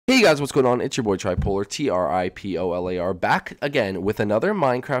Hey guys, what's going on? It's your boy Tripolar, Tripolar, back again with another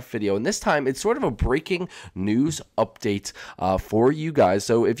Minecraft video, and this time it's sort of a breaking news update for you guys.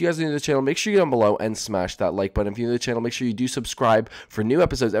 So if you guys are new to the channel, make sure you get down below and smash that like button. If you're new to the channel, make sure you do subscribe for new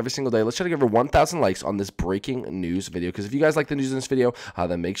episodes every single day. Let's try to get over 1,000 likes on this breaking news video, because if you guys like the news in this video,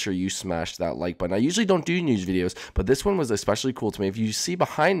 then make sure you smash that like button. I usually don't do news videos, but this one was especially cool to me. If you see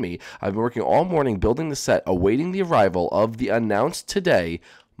behind me, I've been working all morning building the set, awaiting the arrival of the announced today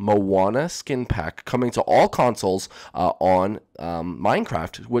Moana Skinpack, coming to all consoles on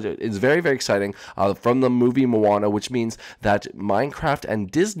Minecraft, which is very, very exciting, from the movie Moana, which means that Minecraft and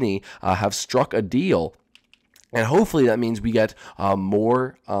Disney have struck a deal. And hopefully that means we get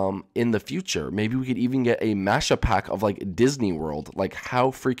more in the future. Maybe we could even get a mashup pack of like Disney World. Like,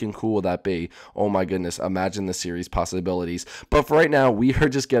 how freaking cool would that be? Oh my goodness, imagine the series possibilities. But for right now, we are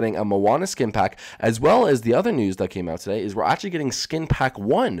just getting a Moana skin pack, as well as the other news that came out today is we're actually getting Skin Pack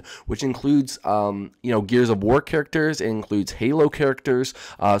 1, which includes Gears of War characters. It includes Halo characters.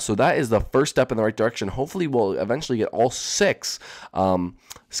 So that is the first step in the right direction. Hopefully we'll eventually get all 6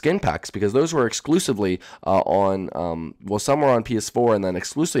 skin packs, because those were exclusively on some were on PS4 and then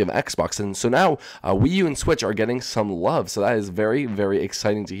exclusively on Xbox, and so now Wii U and Switch are getting some love. So that is very, very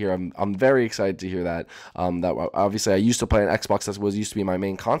exciting to hear. I'm very excited to hear that. That obviously I used to play on Xbox. That used to be my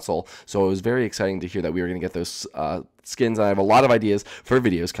main console, so it was very exciting to hear that we were going to get those skins. I have a lot of ideas for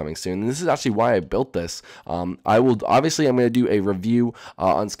videos coming soon, and this is actually why I built this. I'm going to do a review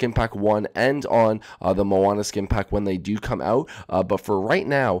on Skin Pack 1 and on the Moana Skin Pack when they do come out, but for right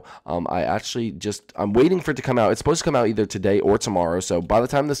now, I'm waiting for it to come out. It's supposed to come out either today or tomorrow, so by the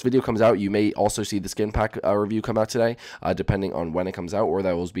time this video comes out, you may also see the Skin Pack review come out today, depending on when it comes out, or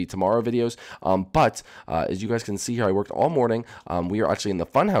that will be tomorrow videos. But as you guys can see here, I worked all morning. We are actually in the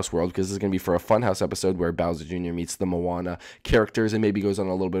Funhouse world, because this is going to be for a Funhouse episode where Bowser Jr. meets the Moana characters and maybe goes on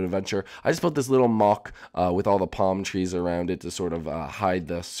a little bit of adventure. I just built this little mock with all the palm trees around it to sort of hide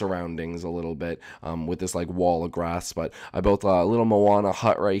the surroundings a little bit, with this like wall of grass. But I built a little Moana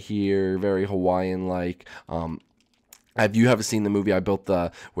hut right here, very Hawaiian like. If you haven't seen the movie, I built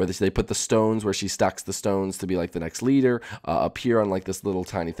where they put the stones, where she stacks the stones to be like the next leader, up here on like this little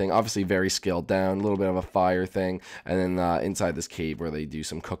tiny thing. Obviously very scaled down, a little bit of a fire thing, and then inside this cave where they do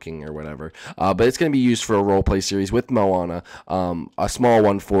some cooking or whatever. But it's going to be used for a roleplay series with Moana, a small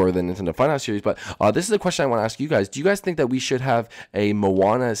one for the Nintendo Funhouse series. But this is a question I want to ask you guys. Do you guys think that we should have a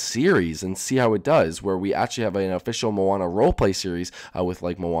Moana series and see how it does, where we actually have an official Moana roleplay series with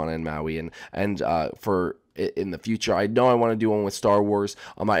like Moana and Maui, and for in the future? I know I want to do one with Star Wars.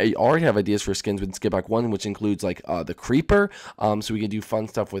 I already have ideas for skins with Skin Pack 1, which includes like the Creeper. So we can do fun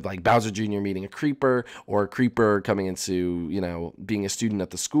stuff with like Bowser Jr. meeting a Creeper, or a Creeper coming into, being a student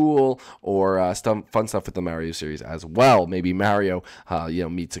at the school, or fun stuff with the Mario series as well. Maybe Mario,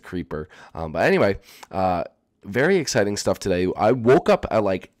 meets a Creeper. But anyway, very exciting stuff today. I woke up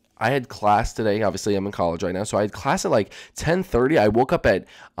at I had class today. Obviously, I'm in college right now, so I had class at like 10:30. I woke up at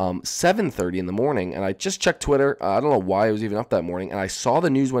 7:30 in the morning, and I just checked Twitter. I don't know why I was even up that morning, and I saw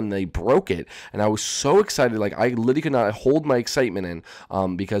the news when they broke it, and I was so excited. Like, I literally could not hold my excitement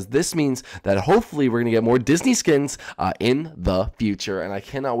in, because this means that hopefully we're gonna get more Disney skins in the future, and I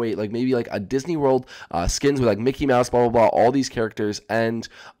cannot wait. Like, maybe like a Disney World skins with like Mickey Mouse, blah blah blah, all these characters, and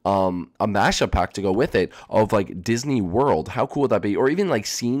a mashup pack to go with it of like Disney World. How cool would that be? Or even like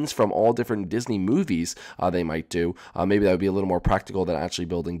scenes from all different Disney movies they might do. Maybe that would be a little more practical than actually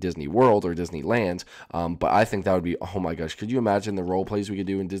building Disney World or Disneyland. But I think that would be, oh my gosh, could you imagine the role plays we could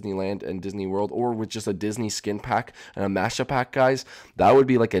do in Disneyland and Disney World, or with just a Disney skin pack and a mashup pack, guys? That would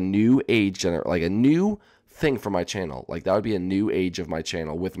be like a new age, like a new thing for my channel. Like, that would be a new age of my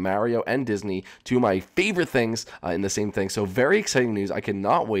channel, with Mario and Disney, two of my favorite things in the same thing. So very exciting news. I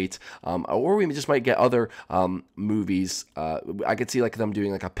cannot wait. Or we just might get other movies. I could see like them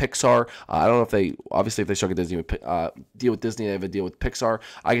doing like a Pixar. I don't know if they, obviously if they struck a Disney deal with Disney, they have a deal with Pixar.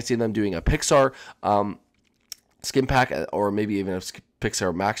 I could see them doing a Pixar skin pack, or maybe even a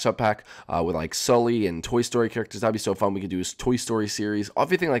Pixar mashup pack with like Sully and Toy Story characters. That'd be so fun. We could do a Toy Story series,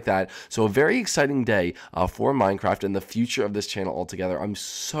 everything like that. So a very exciting day for Minecraft and the future of this channel altogether. I'm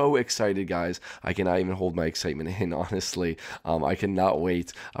so excited, guys. I cannot even hold my excitement in, honestly. I cannot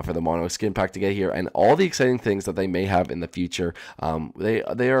wait for the Moana skin pack to get here, and all the exciting things that they may have in the future.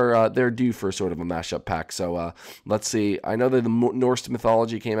 They're due for sort of a mashup pack. So let's see. I know that the Norse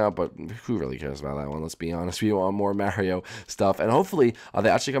mythology came out, but who really cares about that one? Let's be honest. We want more Mario stuff, and hopefully hopefully they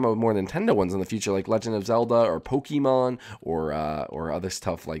actually come out with more Nintendo ones in the future, like Legend of Zelda or Pokemon or other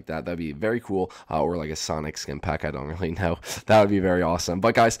stuff like that. That'd be very cool. Or like a Sonic skin pack. I don't really know. That would be very awesome.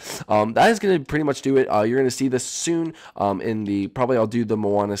 But guys, that is going to pretty much do it. You're going to see this soon in the, probably I'll do the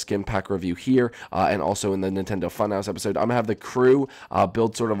Moana skin pack review here and also in the Nintendo Funhouse episode. I'm going to have the crew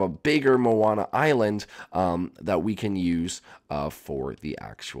build sort of a bigger Moana island that we can use for the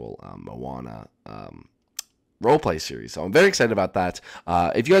actual Moana roleplay series. So I'm very excited about that.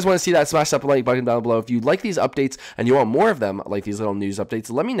 If you guys want to see that, smash that like button down below. If you like these updates and you want more of them, like these little news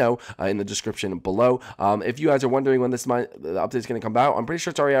updates, let me know in the description below. If you guys are wondering when the update is going to come out, I'm pretty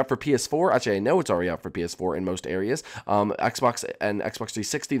sure it's already out for PS4. Actually, I know it's already out for PS4 in most areas. Xbox and Xbox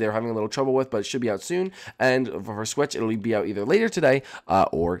 360, they're having a little trouble with, but it should be out soon. And for Switch, it'll be out either later today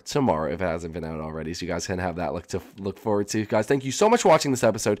or tomorrow if it hasn't been out already. So you guys can have that look forward to. Guys, thank you so much for watching this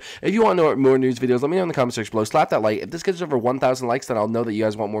episode. If you want to know more news videos, let me know in the comment section below. Slap that like. If this gets over 1,000 likes, then I'll know that you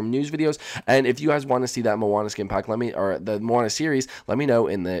guys want more news videos. And if you guys want to see that Moana skin pack, or the Moana series, let me know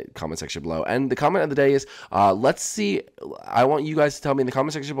in the comment section below. And the comment of the day is, let's see. I want you guys to tell me in the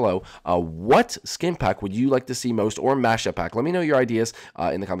comment section below what skin pack would you like to see most, or mashup pack. Let me know your ideas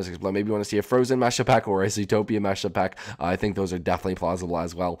in the comment section below. Maybe you want to see a Frozen mashup pack or a Zootopia mashup pack. I think those are definitely plausible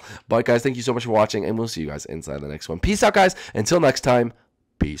as well. But guys, thank you so much for watching, and we'll see you guys inside the next one. Peace out, guys. Until next time,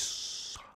 peace.